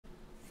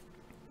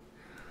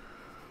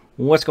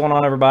What's going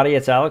on, everybody?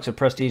 It's Alex of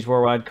Prestige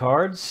Worldwide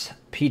Cards,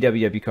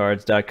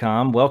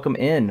 pwwcards.com. Welcome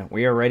in.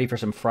 We are ready for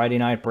some Friday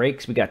night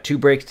breaks. We got two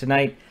breaks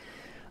tonight.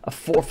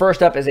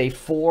 First up is a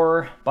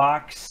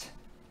 4-box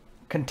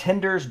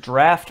Contenders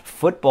Draft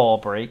Football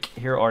break.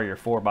 Here are your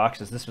 4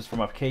 boxes. This was from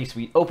a case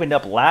we opened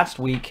up last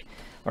week,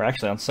 or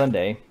actually on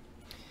Sunday.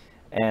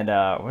 And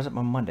was it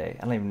on Monday?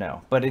 I don't even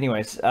know. But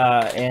anyways,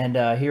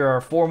 here are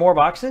 4 more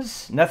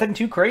boxes. Nothing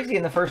too crazy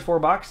in the first 4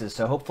 boxes,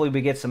 so hopefully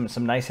we get some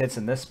nice hits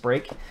in this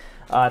break.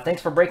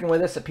 Thanks for breaking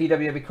with us at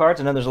PWB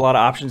Cards. I know there's a lot of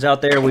options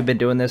out there. We've been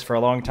doing this for a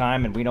long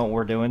time, and we know what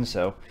we're doing,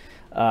 so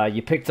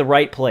you picked the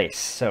right place.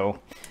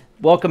 So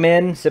welcome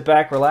in, sit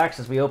back,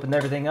 relax as we open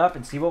everything up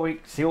and see what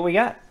we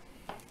got.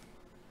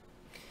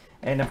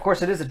 And of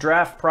course, it is a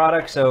draft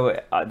product, so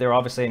they're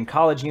obviously in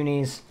college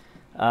unis.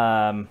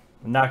 I'm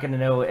not going to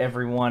know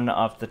everyone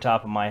off the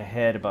top of my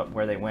head about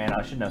where they went.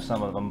 I should know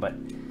some of them, but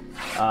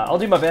I'll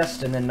do my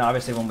best, and then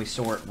obviously when we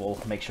sort, we'll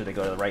make sure they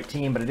go to the right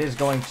team, but it is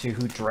going to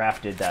who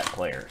drafted that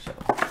player. So,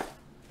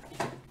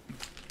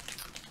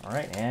 all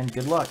right, and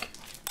good luck.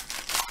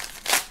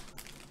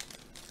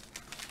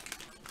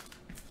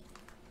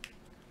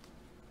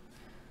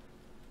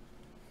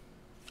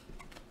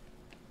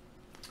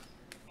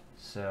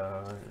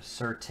 So,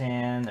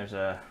 Sertan, there's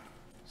a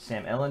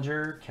Sam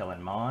Ellinger,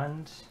 Kellen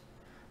Mond,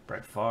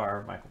 Brett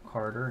Favre, Michael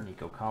Carter,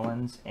 Nico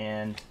Collins,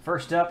 and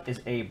first up is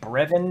a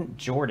Brevin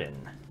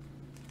Jordan.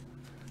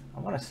 I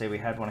want to say we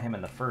had one of him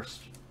in the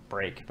first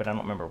break, but I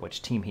don't remember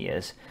which team he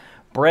is.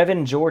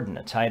 Brevin Jordan,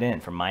 a tight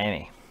end from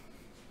Miami.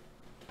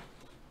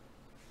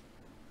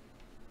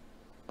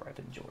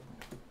 Brevin Jordan.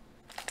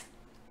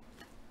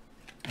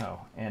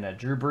 Oh, and a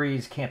Drew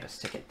Brees campus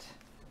ticket.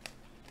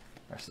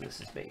 The rest of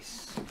this is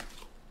base.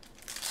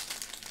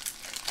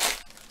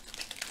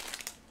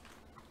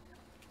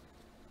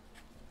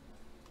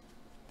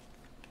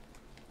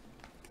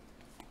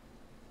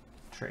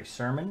 Trey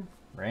Sermon,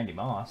 Randy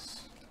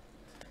Moss,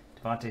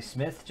 Devontae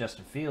Smith,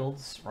 Justin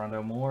Fields,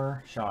 Rondo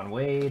Moore, Sean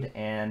Wade,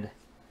 and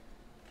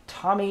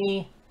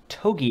Tommy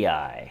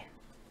Togiai.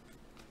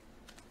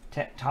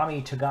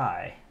 Tommy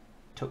Togai.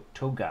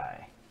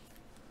 Togai.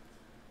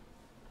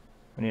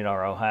 We need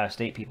our Ohio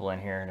State people in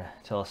here to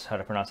tell us how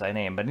to pronounce that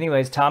name. But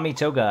anyways, Tommy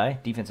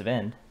Togai, defensive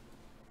end.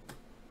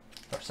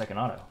 Our second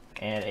auto.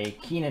 And a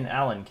Keenan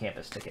Allen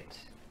campus ticket.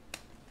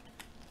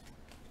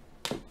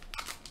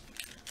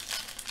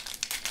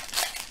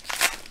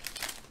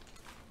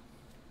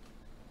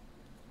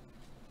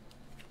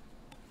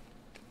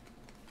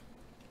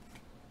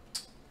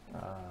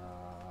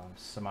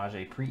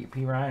 Samaje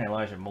Perine,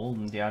 Elijah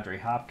Molden, DeAndre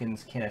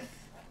Hopkins, Kenneth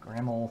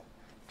Grammel,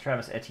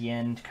 Travis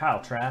Etienne,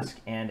 Kyle Trask,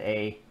 and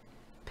a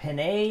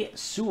Penei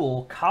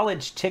Sewell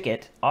college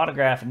ticket,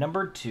 autograph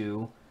number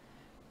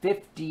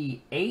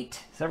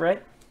 258. Is that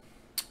right?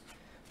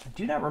 I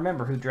do not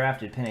remember who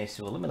drafted Penei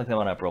Sewell. Let me look that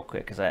one up real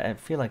quick because I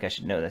feel like I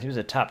should know that. He was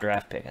a top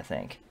draft pick, I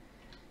think.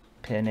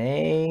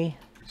 Penei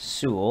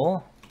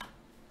Sewell.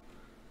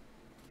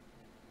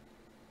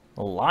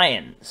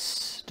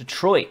 Lions.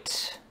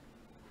 Detroit.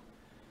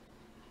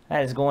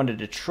 That is going to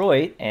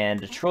Detroit,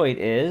 and Detroit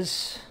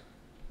is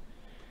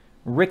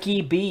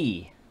Ricky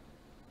B.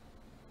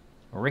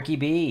 Ricky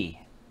B.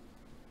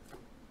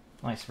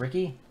 Nice,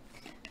 Ricky.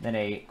 Then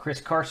a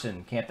Chris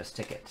Carson campus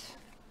ticket.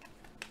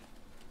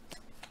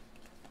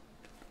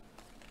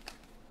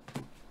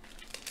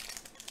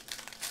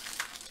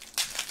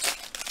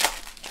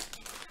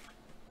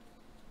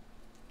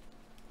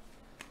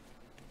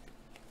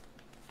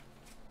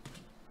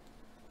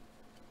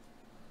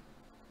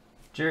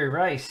 Jerry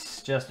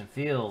Rice, Justin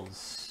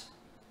Fields,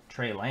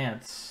 Trey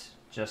Lance,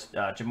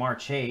 Jamar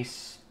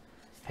Chase,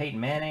 Peyton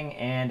Manning,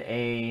 and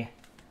a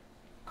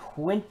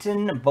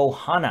Quinton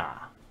Bohanna.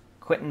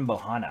 Quinton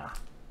Bohanna,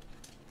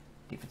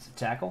 defensive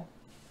tackle.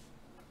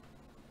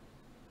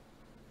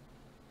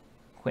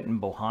 Quinton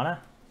Bohanna.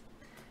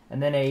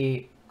 And then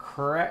a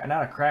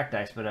not a cracked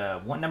ice, but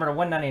a number to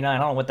 199. I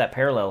don't know what that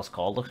parallel is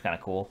called. Looks kind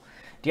of cool.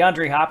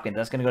 DeAndre Hopkins.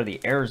 That's going to go to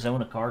the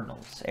Arizona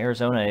Cardinals.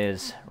 Arizona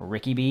is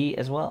Ricky B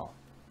as well.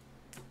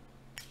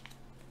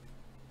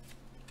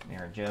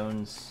 Aaron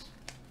Jones.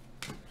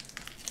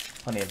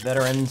 Plenty of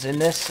veterans in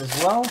this as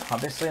well,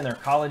 obviously in their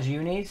college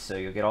unis, so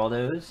you'll get all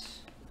those.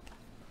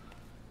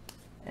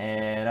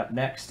 And up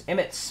next,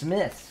 Emmitt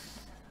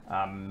Smith,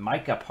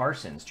 Micah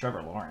Parsons,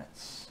 Trevor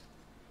Lawrence,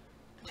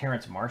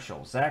 Terrence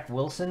Marshall, Zach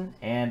Wilson,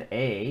 and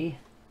a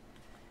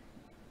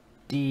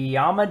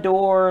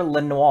Diamador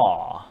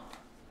Lenoir.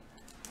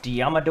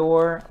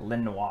 Diamador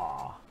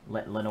Lenoir.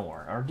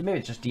 Lenoir. Or maybe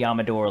it's just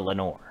Diamador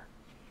Lenoir.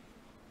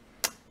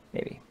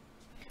 Maybe.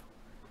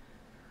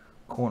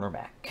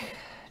 Cornerback,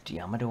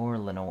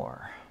 Diamador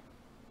Lenoir.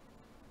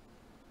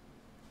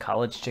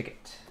 College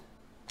ticket.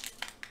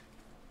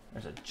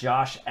 There's a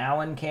Josh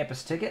Allen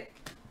campus ticket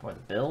for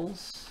the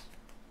Bills.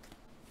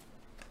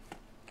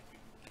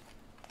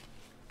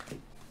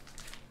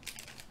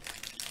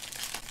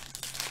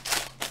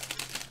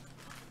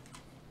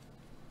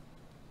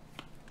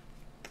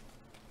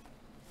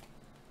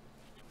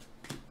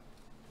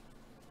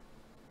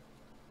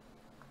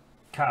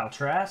 Kyle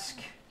Trask,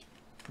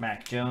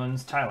 Mac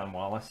Jones, Tylan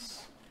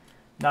Wallace,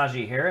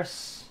 Najee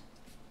Harris,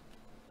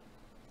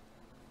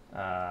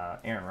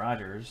 Aaron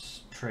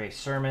Rodgers, Trey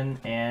Sermon,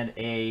 and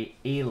a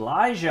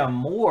Elijah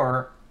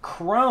Moore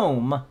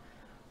Chrome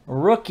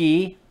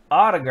rookie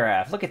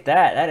autograph. Look at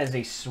that. That is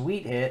a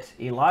sweet hit.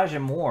 Elijah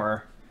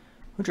Moore.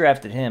 Who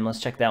drafted him? Let's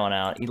check that one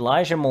out.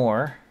 Elijah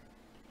Moore.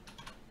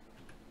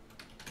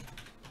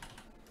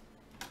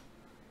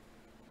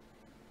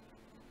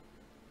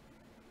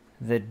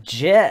 The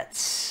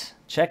Jets.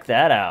 Check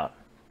that out.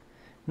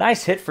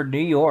 Nice hit for New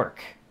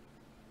York.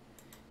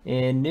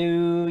 In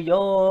New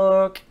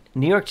York.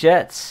 New York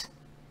Jets.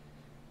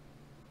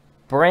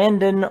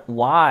 Brandon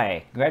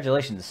Y.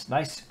 Congratulations.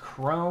 Nice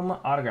chrome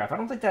autograph. I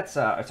don't think that's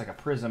it's like a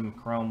prism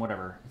chrome,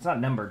 whatever. It's not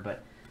numbered,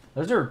 but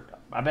those are,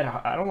 I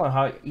don't know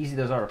how easy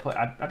those are to put.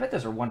 I bet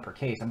those are one per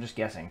case. I'm just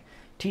guessing.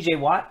 TJ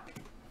Watt.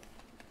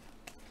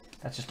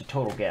 That's just a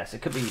total guess.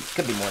 It could be more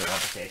than one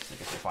per case. I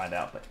guess we'll find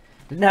out, but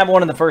didn't have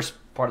one in the first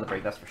part of the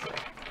break, that's for sure.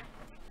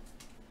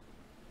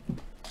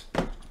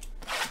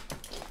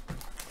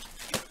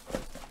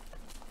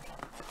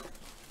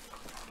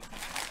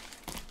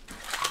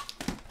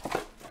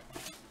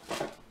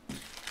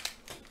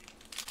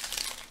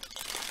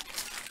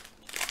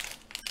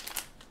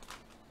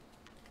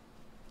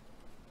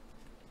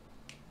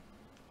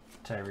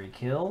 Tyreek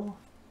Hill,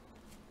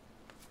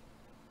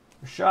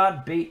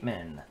 Rashad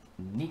Bateman,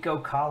 Nico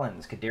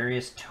Collins,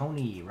 Kadarius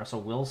Toney,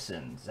 Russell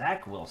Wilson,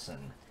 Zach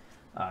Wilson,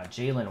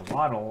 Jalen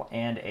Waddle,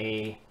 and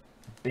a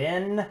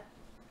Ben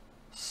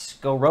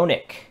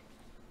Skowronek.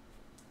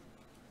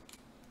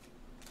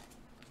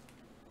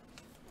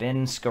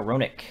 Ben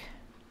Skowronek.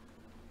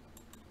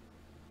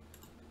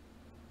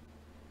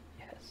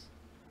 Yes.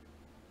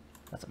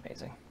 That's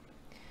amazing.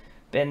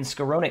 Ben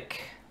Skowronek.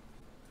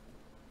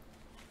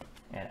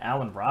 And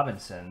Allen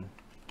Robinson.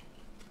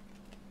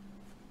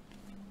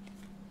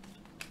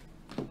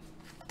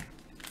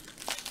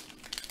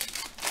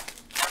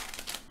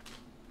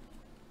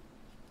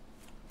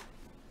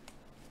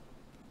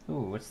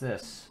 Ooh, what's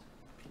this?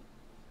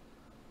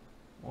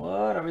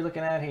 What are we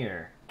looking at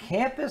here?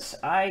 Campus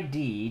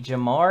ID,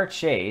 Jamar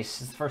Chase.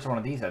 This is the first one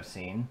of these I've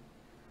seen.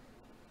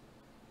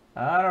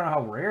 I don't know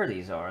how rare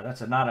these are.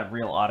 That's not a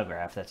real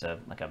autograph. That's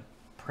like a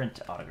print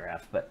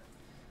autograph, but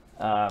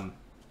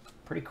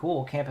pretty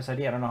cool. Campus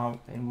ID. I don't know how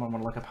anyone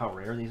want to look up how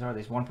rare these are.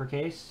 These one per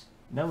case.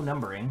 No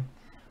numbering.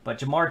 But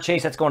Jamar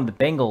Chase, that's going to the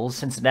Bengals.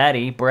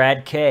 Cincinnati.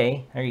 Brad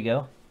K. There you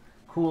go.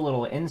 Cool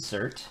little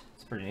insert.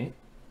 It's pretty neat.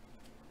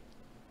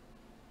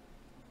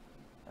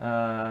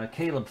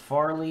 Caleb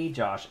Farley,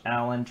 Josh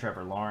Allen,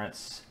 Trevor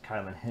Lawrence,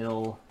 Kylan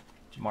Hill,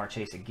 Jamar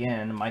Chase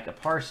again, Micah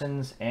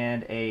Parsons,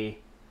 and a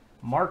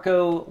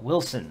Marco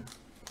Wilson.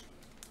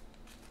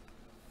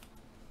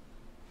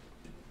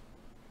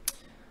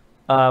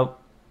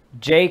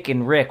 Jake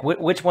and Rick,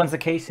 which one's the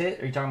case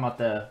hit? Are you talking about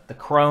the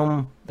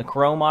Chrome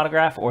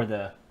autograph or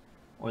the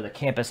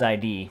Campus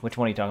ID? Which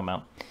one are you talking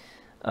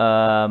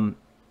about?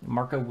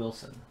 Marco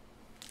Wilson.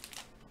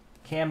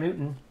 Cam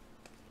Newton.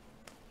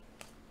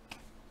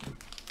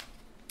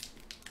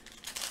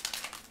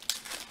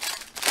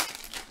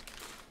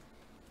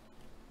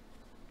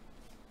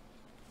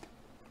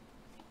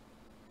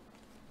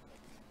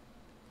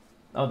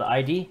 Oh, the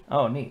ID?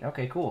 Oh, neat.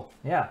 Okay, cool.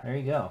 Yeah, there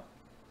you go.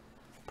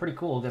 Pretty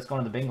cool. That's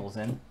going to the Bengals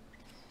in.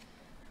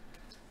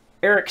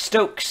 Eric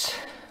Stokes.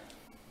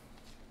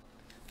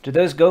 Do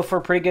those go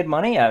for pretty good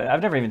money?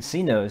 I've never even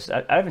seen those.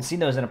 I haven't seen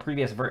those in a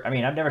previous I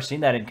mean, I've never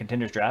seen that in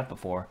Contenders Draft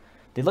before.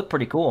 They look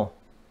pretty cool.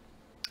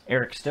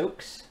 Eric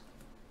Stokes.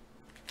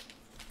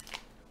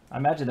 I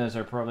imagine those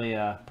are probably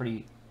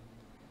pretty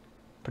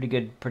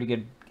good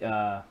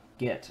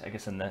get, I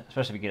guess,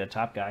 especially if you get a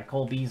top guy.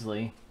 Cole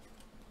Beasley.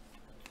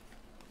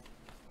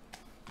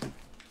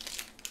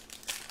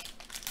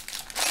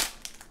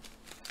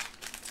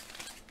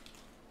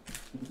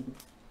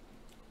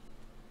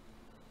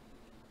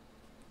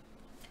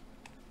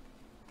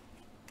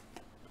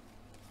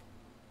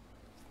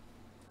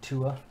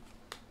 Tua,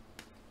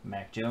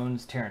 Mac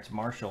Jones, Terrence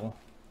Marshall.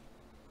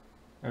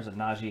 There's a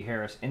Najee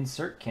Harris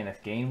insert. Kenneth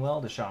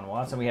Gainwell, Deshaun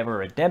Watson. We have a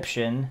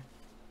redemption.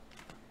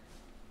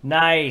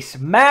 Nice.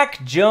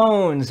 Mac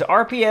Jones,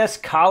 RPS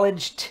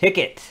college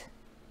ticket.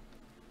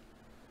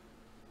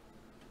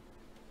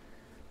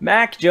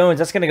 Mac Jones,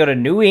 that's going to go to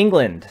New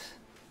England.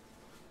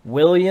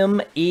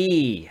 William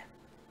E.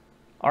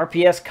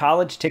 RPS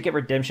college ticket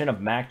redemption of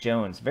Mac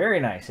Jones. Very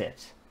nice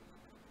hit.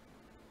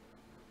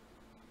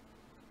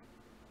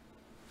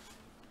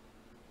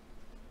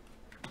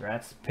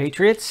 Congrats,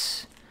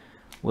 Patriots.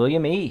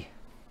 William E.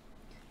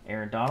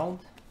 Aaron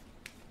Donald.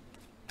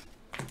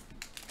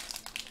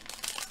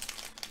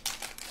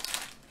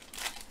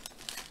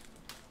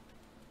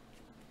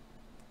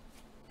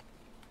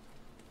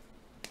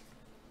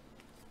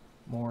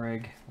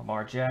 Morig,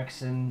 Lamar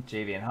Jackson,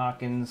 Javian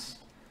Hawkins,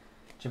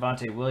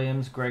 Javonte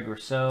Williams, Greg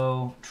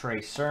Rousseau,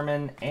 Trey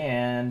Sermon,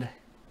 and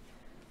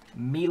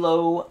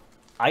Milo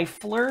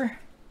Eifler.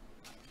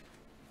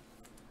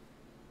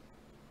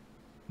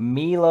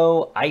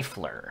 Milo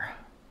Eifler.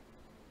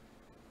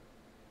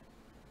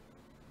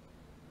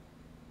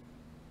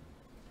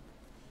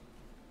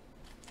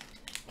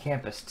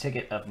 Campus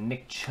ticket of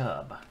Nick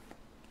Chubb.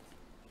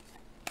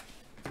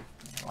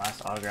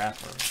 Last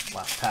autograph or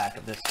last pack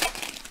of this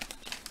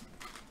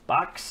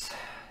box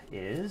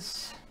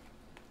is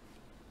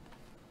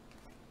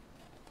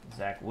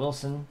Zach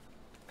Wilson,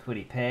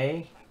 Kwity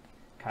Paye,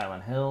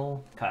 Kylan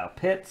Hill, Kyle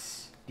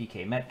Pitts,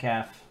 DK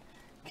Metcalf,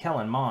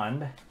 Kellen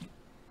Mond,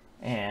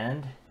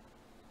 and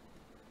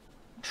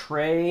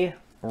Trey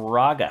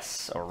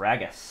Ragas, or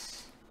Ragas.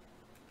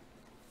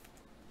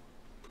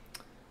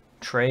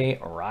 Trey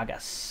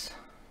Ragas.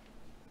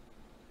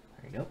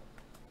 There you go.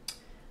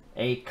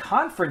 A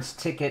conference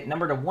ticket,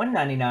 number to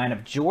 199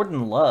 of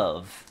Jordan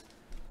Love.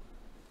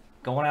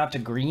 Going out to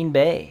Green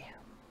Bay.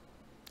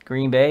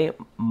 Green Bay,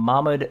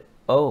 Mahmoud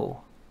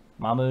O.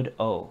 Mahmoud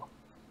O.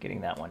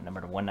 Getting that one, number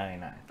to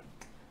 199.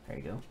 There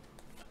you go.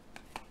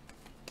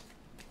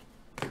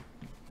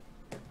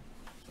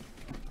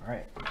 All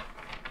right.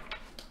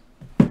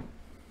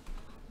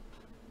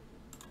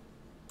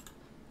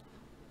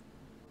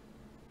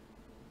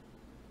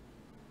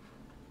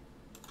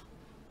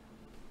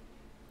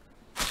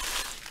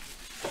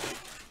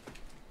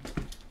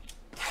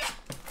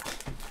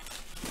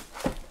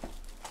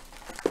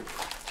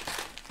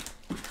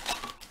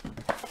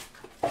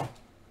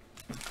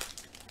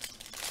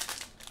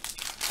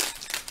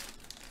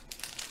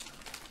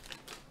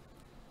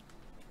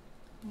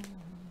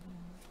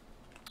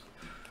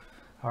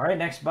 All right,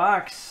 next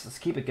box. Let's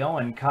keep it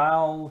going.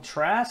 Kyle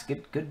Trask,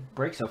 good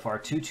break so far.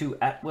 Tutu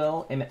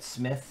Atwell, Emmitt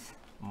Smith,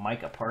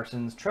 Micah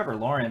Parsons, Trevor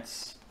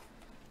Lawrence,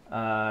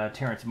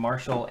 Terrence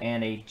Marshall,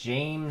 and a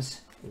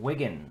James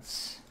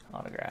Wiggins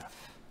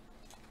autograph.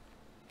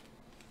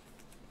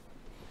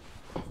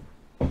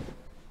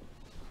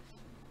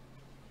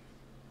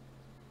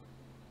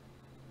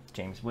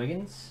 James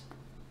Wiggins.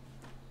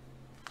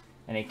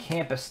 And a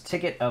campus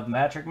ticket of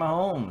Patrick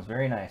Mahomes.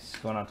 Very nice.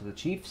 Going on to the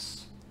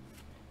Chiefs.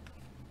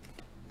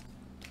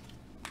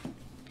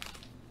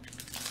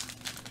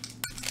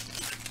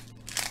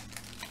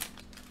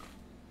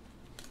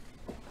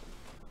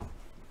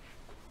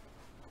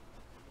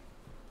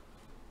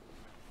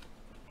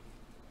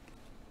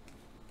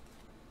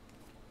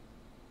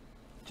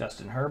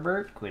 Justin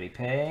Herbert, Kwity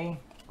Paye,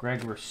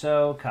 Greg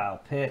Rousseau, Kyle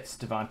Pitts,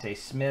 Devontae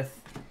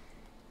Smith,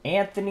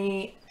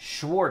 Anthony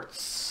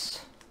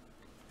Schwartz.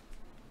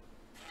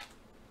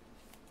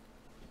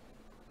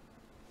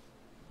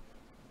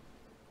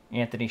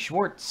 Anthony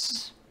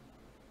Schwartz.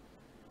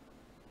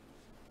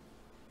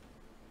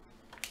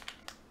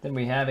 Then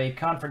we have a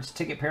conference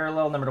ticket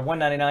parallel, number to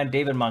 199,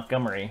 David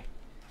Montgomery.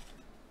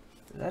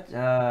 Is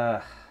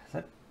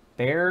that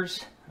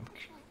Bears? I'm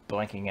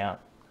blanking out.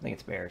 I think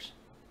it's Bears.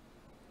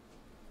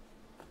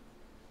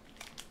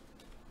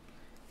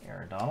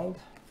 Aaron Donald.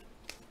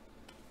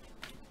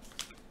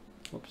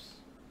 Whoops.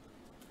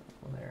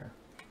 Over there.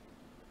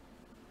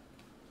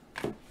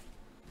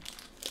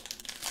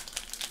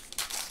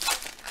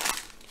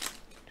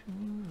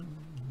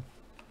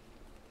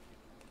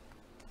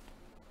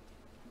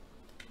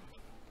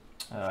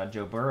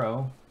 Joe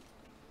Burrow,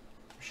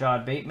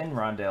 Rashad Bateman,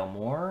 Rondale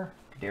Moore,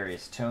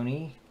 Kadarius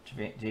Toney,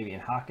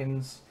 Javian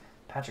Hawkins,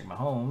 Patrick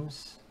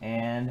Mahomes,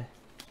 and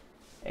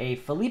a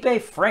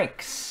Felipe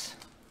Franks.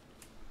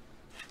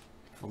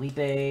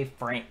 Felipe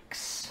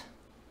Franks.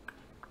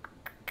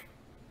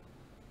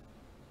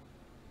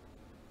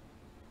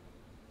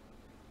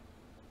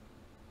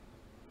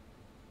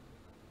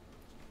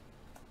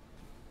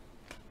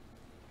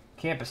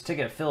 Campus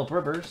ticket of Phillip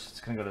Rivers. It's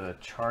going to go to the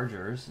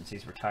Chargers since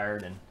he's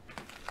retired, and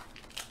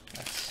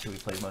that's who he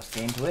plays most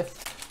games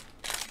with.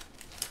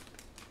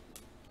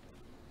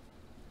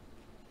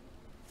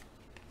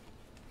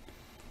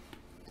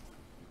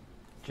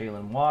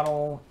 Jalen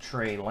Waddle,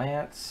 Trey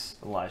Lance,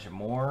 Elijah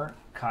Moore,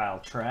 Kyle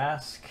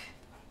Trask,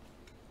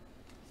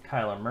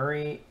 Kyler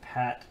Murray,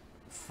 Pat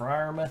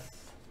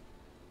Freiermuth,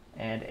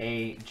 and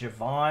a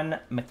Javon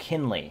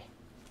McKinley.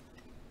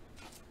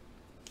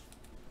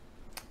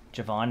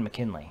 Javon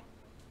McKinley.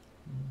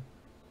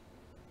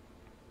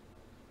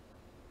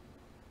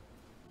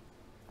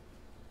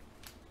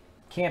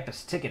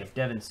 Campus ticket of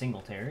Devin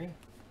Singletary.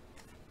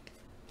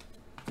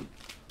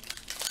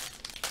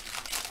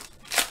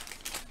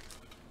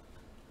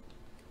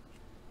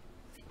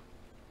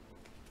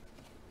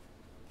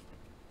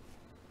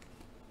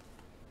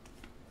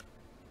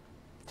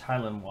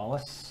 Tylan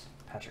Wallace,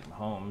 Patrick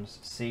Mahomes,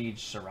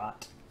 Sage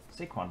Surratt,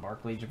 Saquon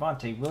Barkley,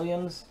 Javonte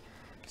Williams,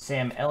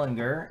 Sam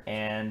Ehlinger,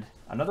 and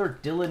another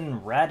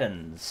Dylan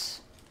Radins.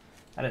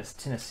 That is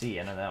Tennessee,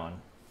 I know that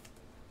one.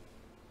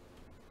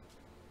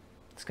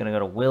 It's going to go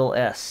to Will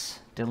S.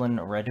 Dylan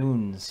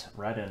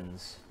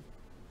Radins.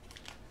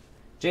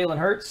 Jalen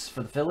Hurts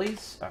for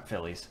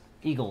the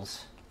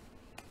Eagles.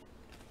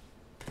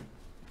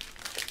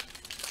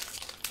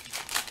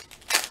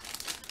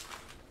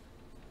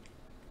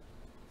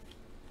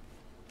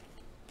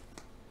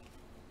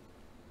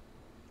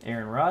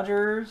 Aaron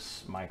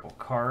Rodgers, Michael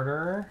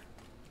Carter,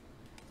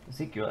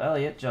 Ezekiel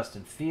Elliott,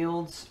 Justin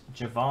Fields,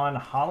 Javon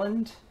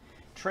Holland,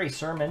 Trey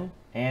Sermon,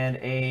 and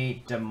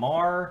a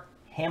DeMar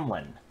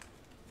Hamlin.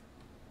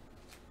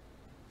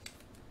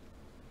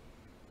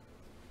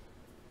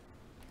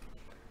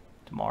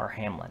 Damar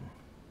Hamlin.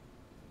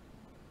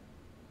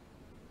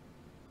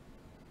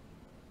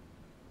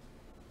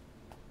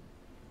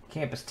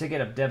 Campus ticket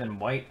of Devin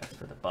White. That's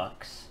for the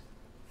Bucks.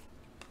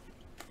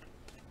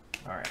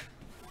 All right.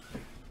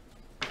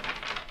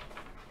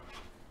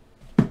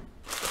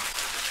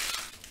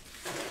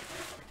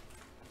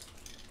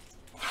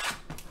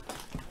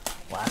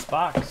 Last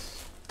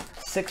box.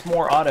 6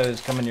 more autos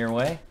coming your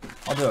way.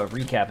 I'll do a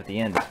recap at the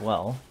end as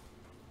well.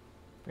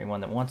 For anyone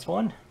that wants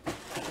one.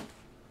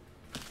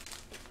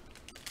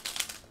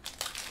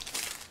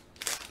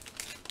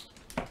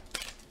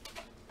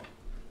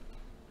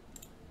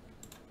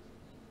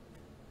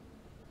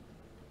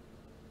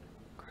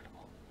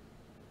 Incredible.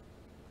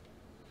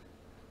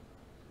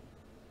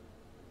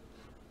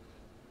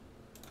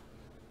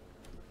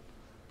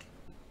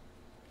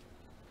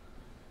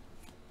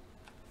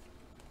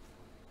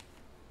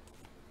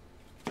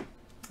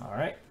 All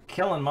right,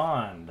 Kellen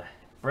Mond,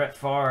 Brett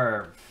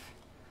Favre,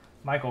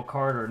 Michael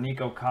Carter,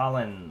 Nico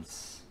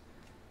Collins,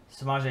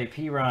 Samaje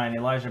Perine,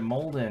 Elijah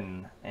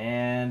Molden,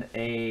 and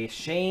a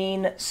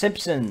Shane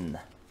Simpson.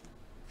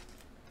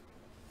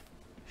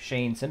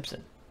 Shane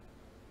Simpson.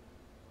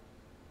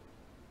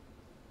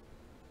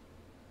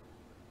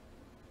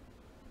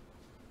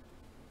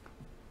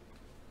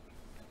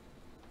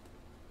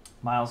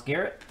 Myles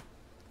Garrett.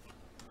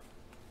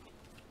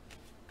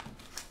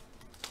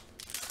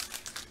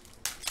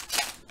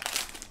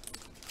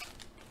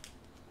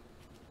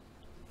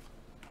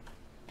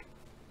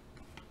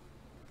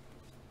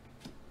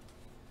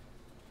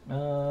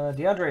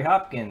 DeAndre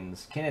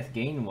Hopkins, Kenneth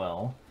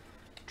Gainwell,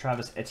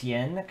 Travis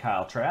Etienne,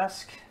 Kyle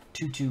Trask,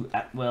 Tutu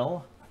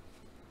Atwell,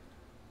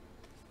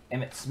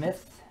 Emmitt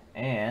Smith,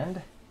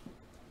 and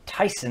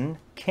Tyson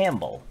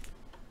Campbell.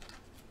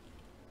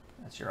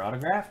 That's your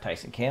autograph,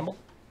 Tyson Campbell.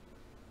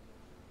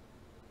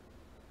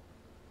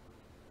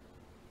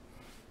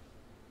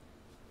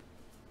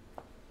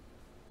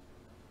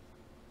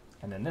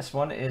 And then this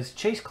one is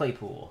Chase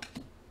Claypool.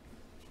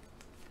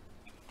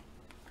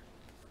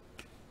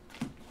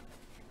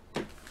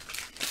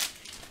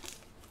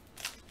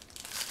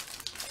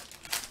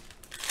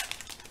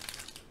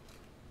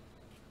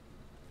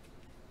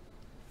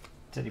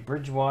 Teddy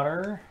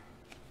Bridgewater.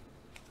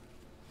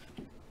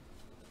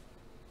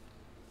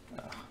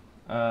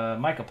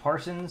 Micah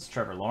Parsons,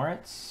 Trevor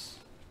Lawrence,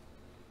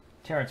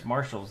 Terrence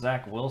Marshall,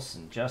 Zach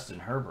Wilson, Justin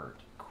Herbert,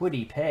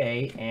 Kwity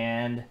Paye,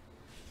 and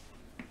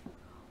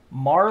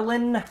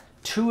Marlon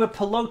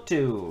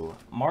Tuipulotu.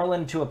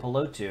 Marlon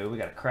Tuipulotu. We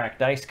got a cracked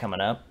dice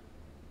coming up.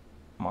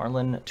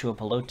 Marlon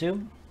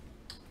Tuipulotu.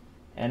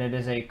 And it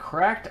is a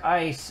cracked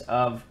ice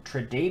of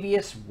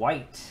Tre'Davious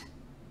White.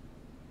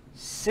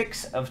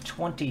 6 of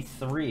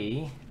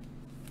 23.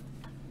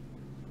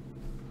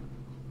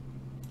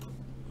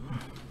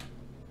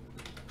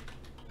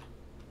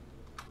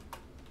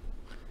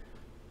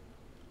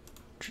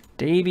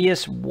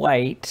 Tre'Davious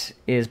White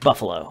is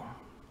Buffalo.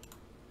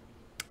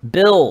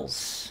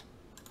 Bills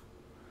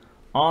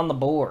on the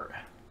board.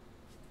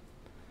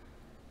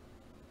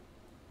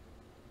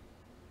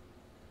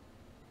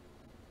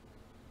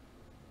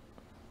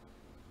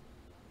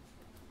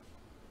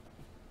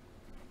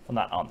 Well,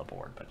 not on the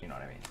board, but you know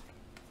what I mean.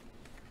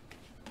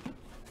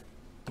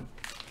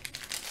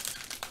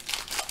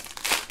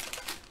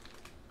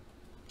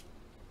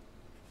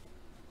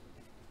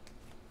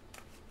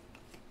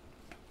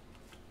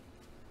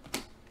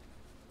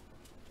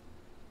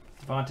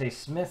 Devontae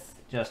Smith,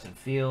 Justin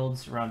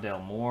Fields,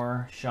 Rondale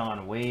Moore,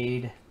 Sean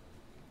Wade,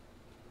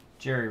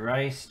 Jerry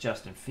Rice,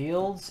 Justin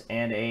Fields,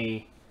 and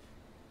a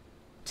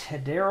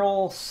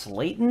Teddarrell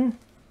Slayton.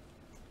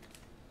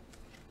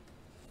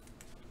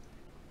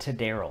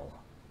 Teddarrell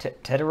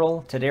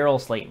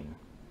Slayton.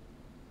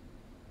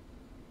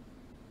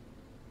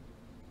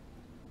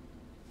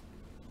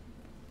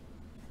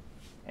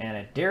 And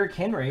a Derrick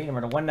Henry,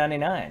 number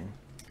 199.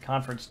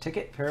 Conference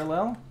ticket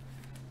parallel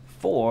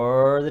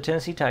for the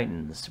Tennessee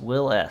Titans,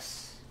 Will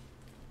S.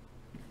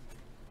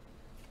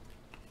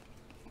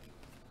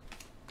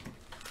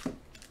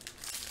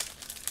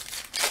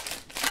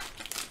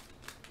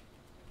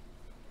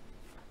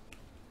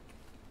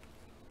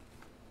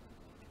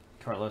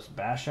 Carlos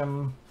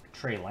Basham,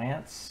 Trey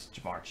Lance,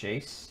 Jamar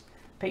Chase,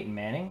 Peyton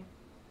Manning,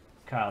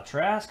 Kyle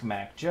Trask,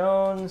 Mac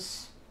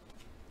Jones,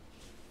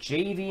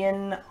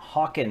 Javian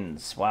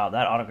Hawkins. Wow,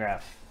 that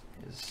autograph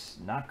is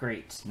not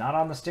great. Not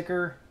on the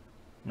sticker,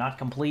 not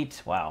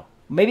complete. Wow.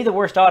 Maybe the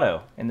worst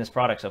auto in this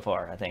product so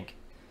far, I think.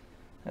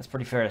 That's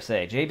pretty fair to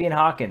say. Javian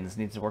Hawkins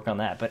needs to work on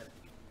that, but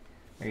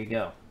there you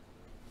go.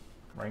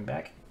 Running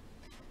back.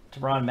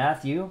 Tyrann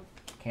Mathieu,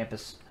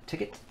 campus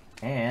ticket.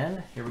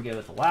 And here we go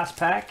with the last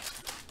pack.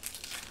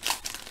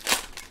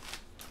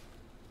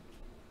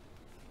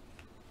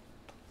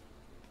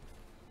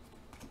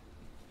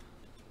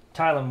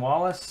 Tylan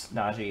Wallace,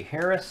 Najee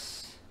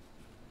Harris,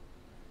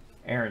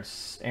 Aaron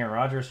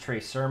Rodgers,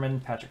 Trey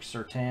Sermon, Patrick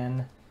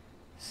Surtain,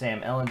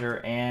 Sam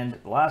Ellinger, and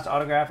the last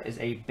autograph is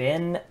a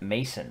Ben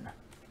Mason.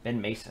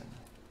 Ben Mason.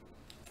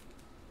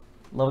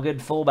 Love a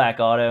good fullback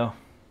auto.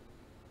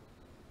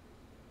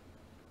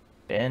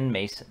 Ben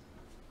Mason.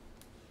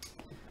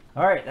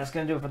 All right, that's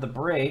going to do it for the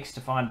break.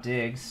 Stephon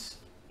Diggs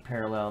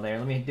parallel there.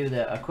 Let me do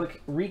a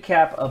quick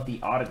recap of the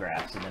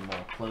autographs, and then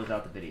we'll close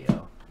out the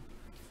video.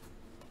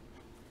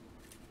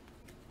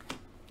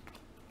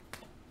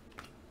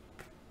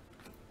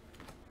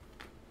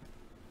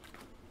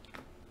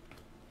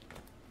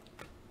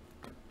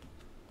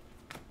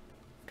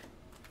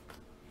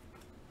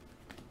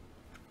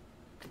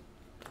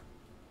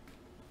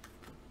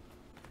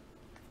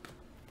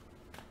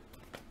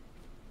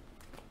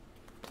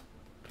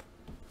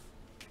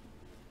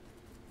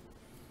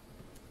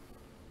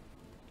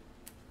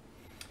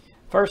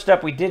 First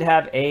up, we did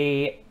have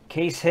a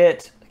case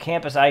hit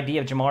campus ID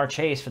of Jamar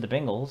Chase for the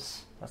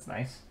Bengals. That's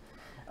nice.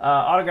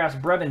 Autographs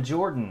Brevin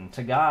Jordan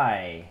to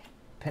Guy.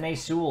 Penei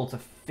Sewell to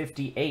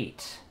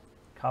 58.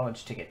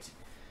 College ticket.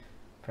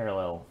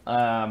 Parallel.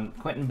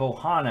 Quentin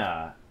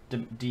Bohanna.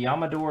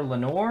 Diamador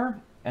Lenore.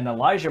 And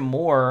Elijah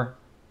Moore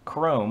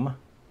Chrome.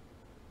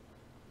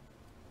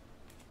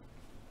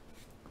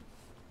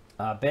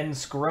 Ben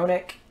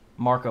Skronik.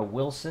 Marco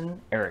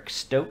Wilson. Eric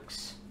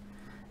Stokes.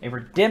 A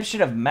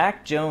redemption of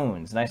Mac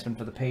Jones. Nice one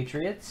for the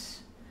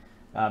Patriots.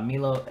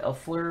 Milo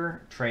Elfler,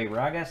 Trey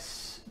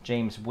Ragas,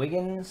 James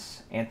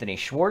Wiggins, Anthony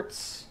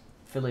Schwartz,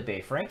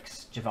 Felipe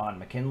Franks, Javon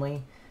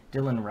McKinley,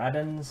 Dylan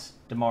Radins,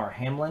 DeMar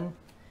Hamlin,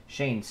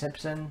 Shane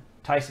Simpson,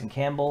 Tyson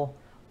Campbell,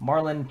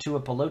 Marlon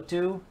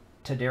Tuipulotu,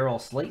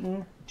 Tadarius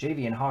Slayton,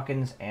 Javian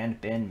Hawkins,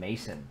 and Ben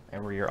Mason.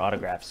 There were your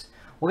autographs.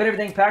 We'll get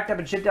everything packed up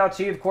and shipped out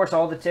to you. Of course,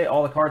 all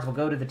the cards will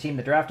go to the team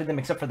that drafted them,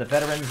 except for the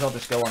veterans. They'll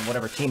just go on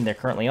whatever team they're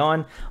currently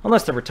on,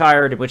 unless they're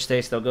retired, in which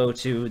case they'll go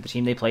to the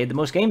team they played the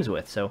most games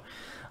with. So,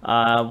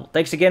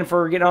 thanks again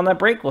for getting on that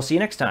break. We'll see you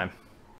next time.